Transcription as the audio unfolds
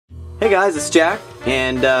Hey guys, it's Jack,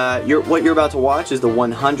 and what you're about to watch is the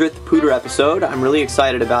 100th Pooter episode. I'm really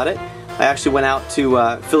excited about it. I actually went out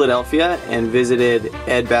to Philadelphia and visited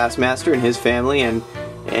Ed Bassmaster and his family and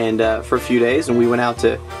for a few days, and we went out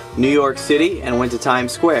to New York City and went to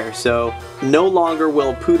Times Square. So no longer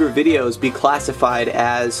will Pooter videos be classified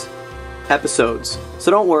as episodes. So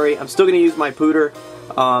don't worry, I'm still going to use my Pooter.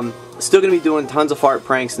 Still going to be doing tons of fart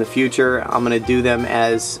pranks in the future. I'm going to do them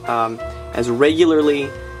as regularly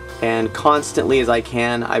and constantly as I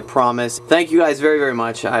can, I promise. Thank you guys very, very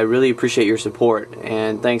much. I really appreciate your support,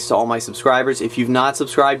 and thanks to all my subscribers. If you've not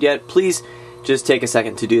subscribed yet, please just take a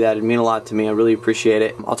second to do that. It'd mean a lot to me. I really appreciate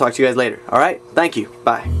it. I'll talk to you guys later. Alright? Thank you.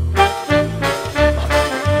 Bye.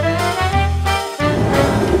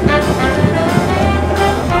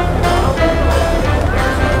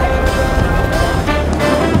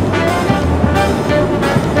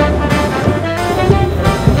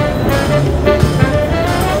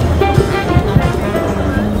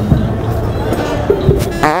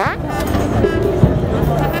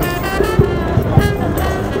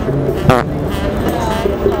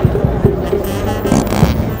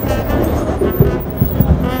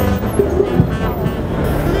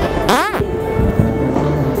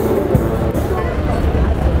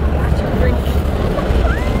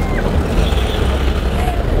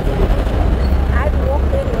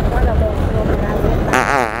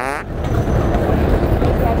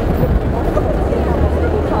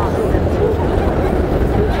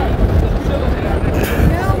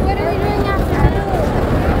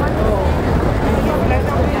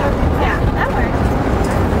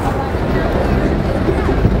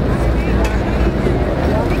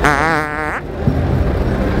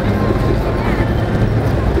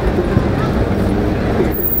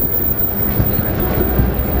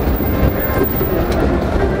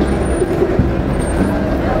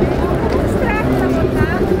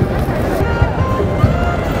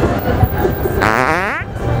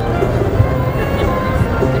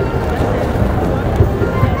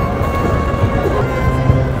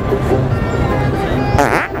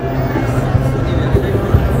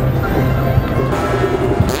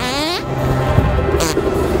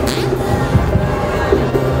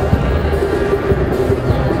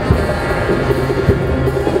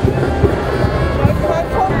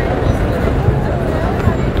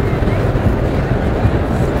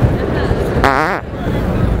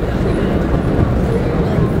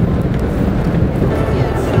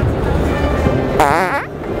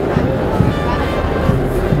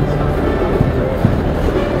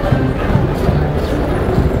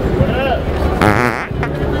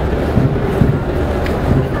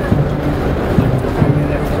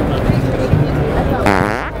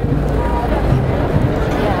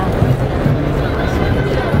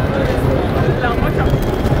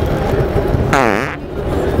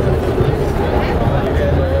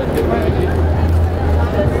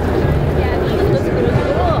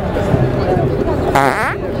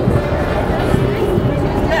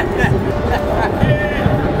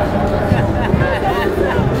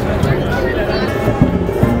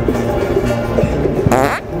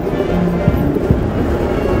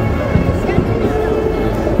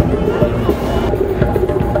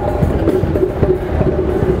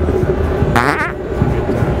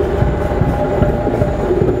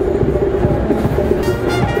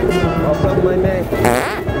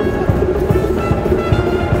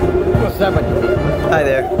 Hi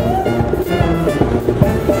there.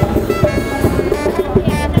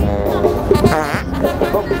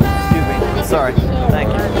 Oh, excuse me. Sorry. Thank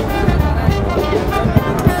you.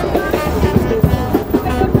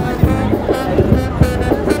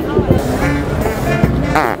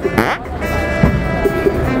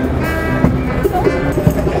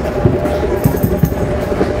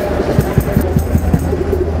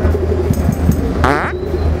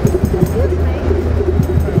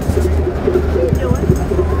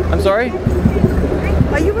 Sorry?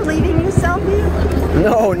 Are you relieving yourself here?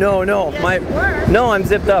 No. Yes, No, I'm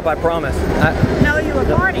zipped up, I promise. No, you were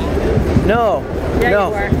partying. No. Yeah, no.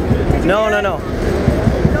 you were. No.